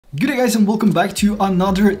Good day guys, and welcome back to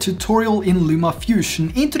another tutorial in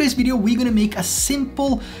LumaFusion. In today's video we're gonna make a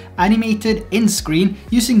simple animated end screen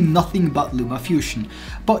using nothing but LumaFusion.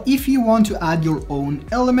 But if you want to add your own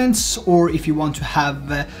elements, or if you want to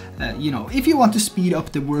have if you want to speed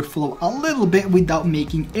up the workflow a little bit without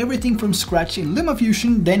making everything from scratch in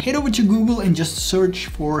LumaFusion, then head over to Google and just search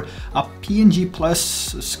for a PNG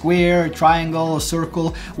plus, a square, triangle, a circle,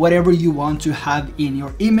 whatever you want to have in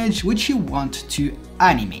your image which you want to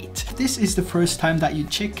animate. If this is the first time that you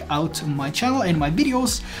check out my channel and my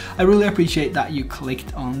videos, I really appreciate that you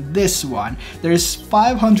clicked on this one. There's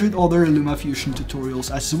 500 other LumaFusion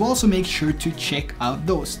tutorials as well, so make sure to check out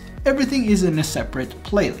those. Everything is in a separate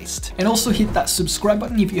playlist. And also hit that subscribe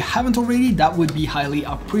button if you haven't already, that would be highly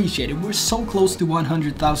appreciated. We're so close to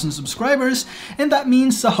 100,000 subscribers, and that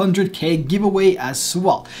means a 100k giveaway as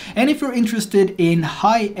well. And if you're interested in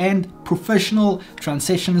high-end professional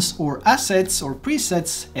transitions or assets or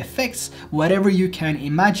presets, effects, whatever you can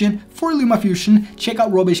imagine for LumaFusion, check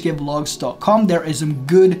out RobHKvlogs.com. There is some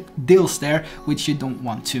good deals there which you don't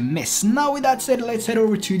want to miss. Now with that said, let's head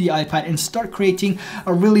over to the iPad and start creating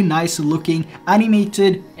a really nice looking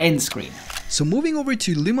animated end screen. So moving over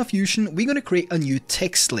to LumaFusion, we're going to create a new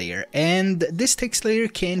text layer, and this text layer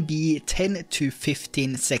can be 10 to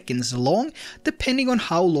 15 seconds long depending on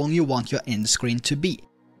how long you want your end screen to be.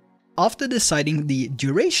 After deciding the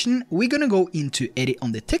duration, we're going to go into edit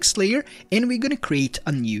on the text layer and we're going to create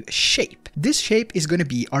a new shape. This shape is going to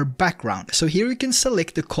be our background, so here you can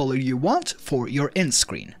select the color you want for your end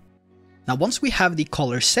screen. Now once we have the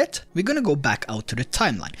color set, we're going to go back out to the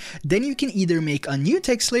timeline. Then you can either make a new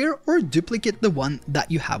text layer or duplicate the one that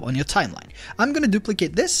you have on your timeline. I'm going to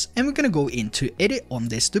duplicate this and we're going to go into edit on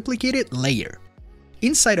this duplicated layer.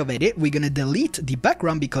 Inside of edit, we're going to delete the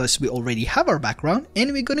background because we already have our background,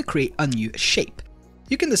 and we're going to create a new shape.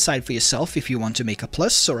 You can decide for yourself if you want to make a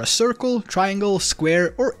plus or a circle, triangle,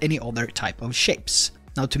 square, or any other type of shapes.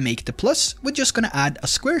 Now to make the plus, we're just going to add a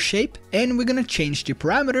square shape, and we're going to change the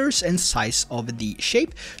parameters and size of the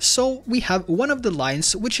shape, so we have one of the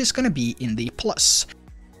lines which is going to be in the plus.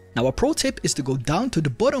 Now a pro tip is to go down to the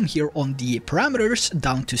bottom here on the parameters,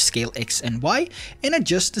 down to scale X and Y, and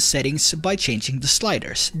adjust the settings by changing the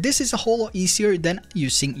sliders. This is a whole lot easier than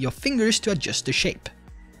using your fingers to adjust the shape.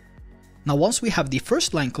 Now once we have the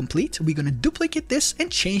first line complete, we're going to duplicate this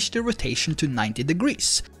and change the rotation to 90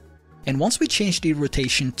 degrees. And once we change the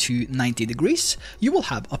rotation to 90 degrees, you will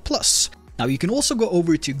have a plus. Now you can also go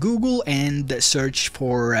over to Google and search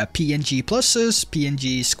for PNG pluses,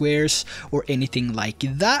 PNG squares, or anything like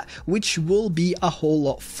that, which will be a whole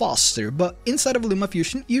lot faster. But inside of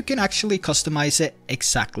LumaFusion, you can actually customize it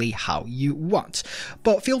exactly how you want.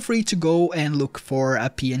 But feel free to go and look for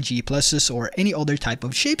PNG pluses or any other type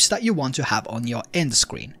of shapes that you want to have on your end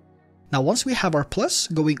screen. Now once we have our plus,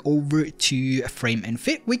 going over to frame and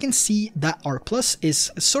fit, we can see that our plus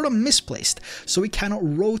is sort of misplaced. So we cannot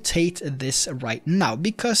rotate this right now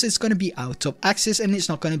because it's going to be out of axis and it's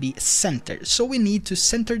not going to be centered. So we need to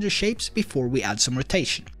center the shapes before we add some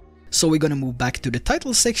rotation. So we're going to move back to the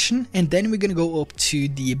title section, and then we're going to go up to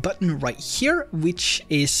the button right here, which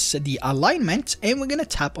is the alignment, and we're going to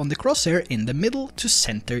tap on the crosshair in the middle to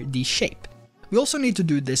center the shape. We also need to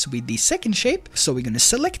do this with the second shape, so we're going to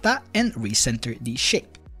select that and recenter the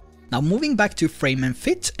shape. Now moving back to frame and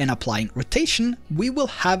fit and applying rotation, we will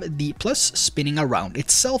have the plus spinning around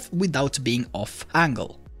itself without being off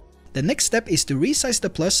angle. The next step is to resize the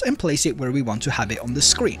plus and place it where we want to have it on the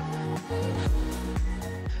screen.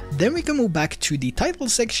 Then we can move back to the title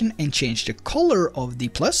section and change the color of the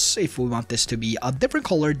plus if we want this to be a different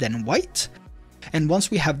color than white. And once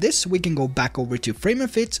we have this, we can go back over to frame and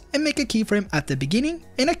fit and make a keyframe at the beginning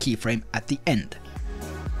and a keyframe at the end.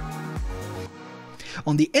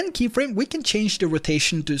 On the end keyframe, we can change the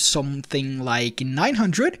rotation to something like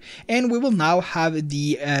 900, and we will now have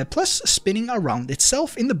the plus spinning around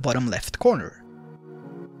itself in the bottom left corner.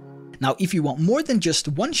 Now if you want more than just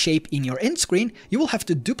one shape in your end screen, you will have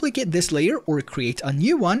to duplicate this layer or create a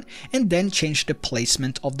new one and then change the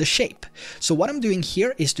placement of the shape. So what I'm doing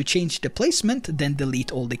here is to change the placement, then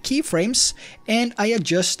delete all the keyframes, and I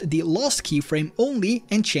adjust the last keyframe only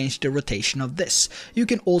and change the rotation of this. You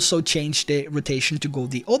can also change the rotation to go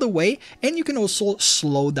the other way, and you can also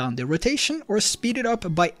slow down the rotation or speed it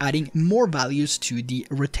up by adding more values to the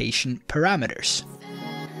rotation parameters.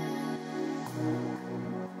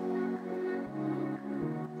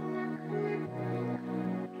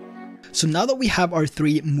 So now that we have our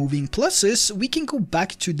 3 moving pluses, we can go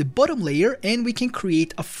back to the bottom layer and we can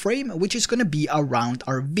create a frame which is going to be around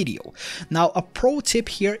our video. Now a pro tip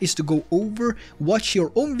here is to go over, watch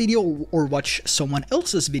your own video or watch someone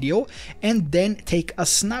else's video, and then take a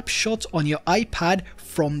snapshot on your iPad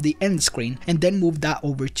from the end screen and then move that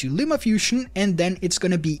over to LumaFusion, and then it's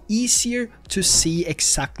going to be easier to see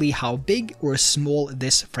exactly how big or small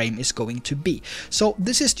this frame is going to be. So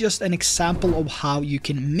this is just an example of how you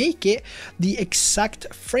can make it. The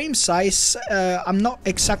exact frame size, I'm not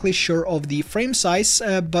exactly sure of the frame size,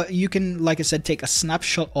 but you can, like I said, take a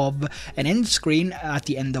snapshot of an end screen at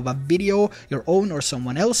the end of a video, your own or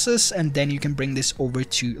someone else's, and then you can bring this over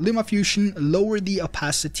to LumaFusion, lower the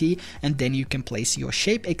opacity, and then you can place your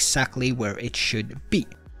shape exactly where it should be.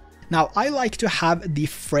 Now I like to have the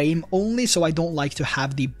frame only, so I don't like to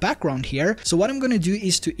have the background here. So what I'm going to do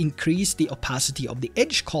is to increase the opacity of the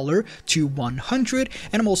edge color to 100,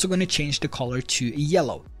 and I'm also going to change the color to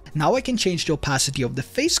yellow. Now I can change the opacity of the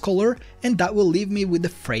face color, and that will leave me with the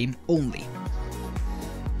frame only.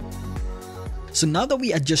 So now that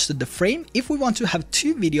we adjusted the frame, if we want to have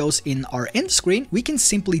 2 videos in our end screen, we can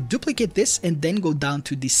simply duplicate this and then go down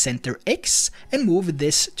to the center X and move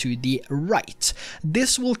this to the right.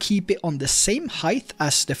 This will keep it on the same height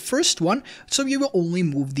as the first one, so you will only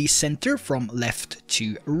move the center from left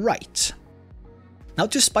to right. Now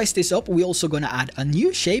to spice this up, we're also going to add a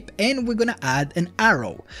new shape, and we're going to add an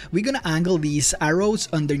arrow. We're going to angle these arrows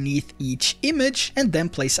underneath each image and then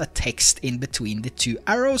place a text in between the 2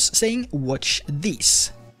 arrows saying watch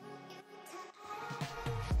these.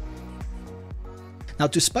 Now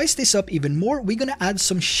to spice this up even more, we're going to add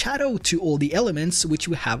some shadow to all the elements which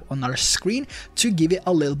we have on our screen to give it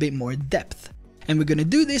a little bit more depth. And we're going to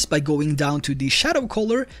do this by going down to the shadow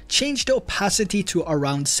color, change the opacity to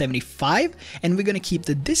around 75, and we're going to keep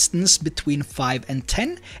the distance between 5 and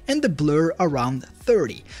 10 and the blur around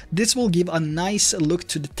 30. This will give a nice look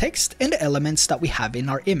to the text and the elements that we have in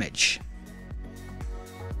our image.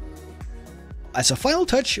 As a final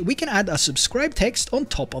touch, we can add a subscribe text on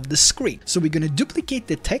top of the screen. So we're going to duplicate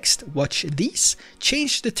the text, watch these,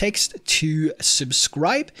 change the text to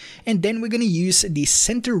subscribe, and then we're going to use the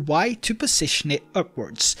center Y to position it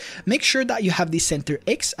upwards. Make sure that you have the center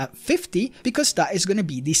X at 50 because that is going to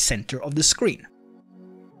be the center of the screen.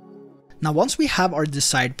 Now once we have our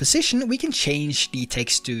desired position, we can change the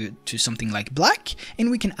text to something like black,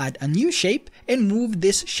 and we can add a new shape and move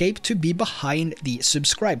this shape to be behind the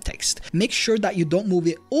subscribe text. Make sure that you don't move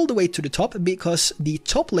it all the way to the top because the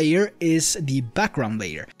top layer is the background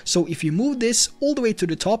layer. So if you move this all the way to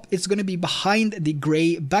the top, it's going to be behind the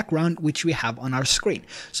gray background which we have on our screen.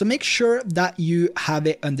 So make sure that you have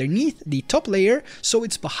it underneath the top layer so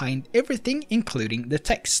it's behind everything including the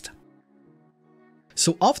text.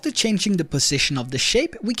 So after changing the position of the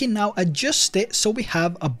shape, we can now adjust it so we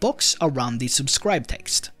have a box around the subscribe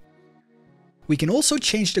text. We can also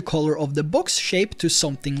change the color of the box shape to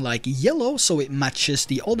something like yellow so it matches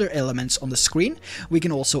the other elements on the screen. We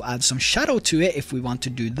can also add some shadow to it if we want to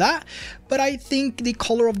do that, but I think the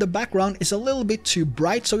color of the background is a little bit too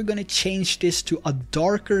bright, so we're going to change this to a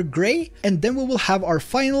darker gray, and then we will have our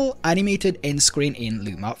final animated end screen in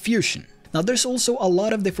LumaFusion. Now there's also a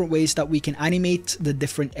lot of different ways that we can animate the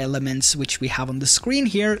different elements which we have on the screen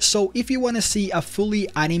here, so if you want to see a fully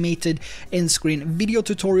animated end screen video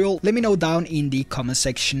tutorial, let me know down in the comment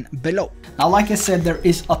section below. Now like I said, there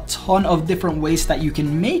is a ton of different ways that you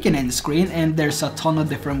can make an end screen, and there's a ton of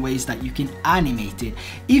different ways that you can animate it.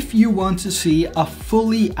 If you want to see a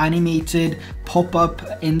fully animated pop-up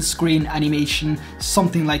end screen animation,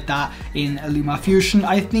 something like that in LumaFusion,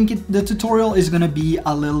 I think the tutorial is going to be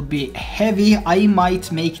a little bit heavy. I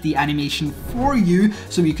might make the animation for you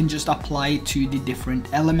so you can just apply to the different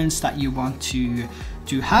elements that you want to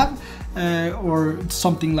have or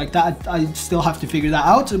something like that. I still have to figure that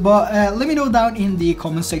out, but let me know down in the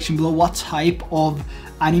comment section below what type of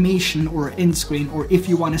animation or end screen, or if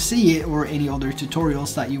you want to see it, or any other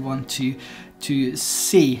tutorials that you want to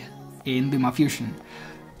see in LumaFusion.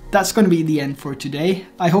 That's going to be the end for today.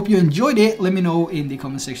 I hope you enjoyed it. Let me know in the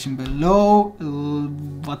comment section below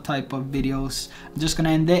what type of videos. I'm just going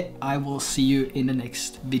to end it. I will see you in the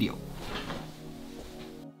next video.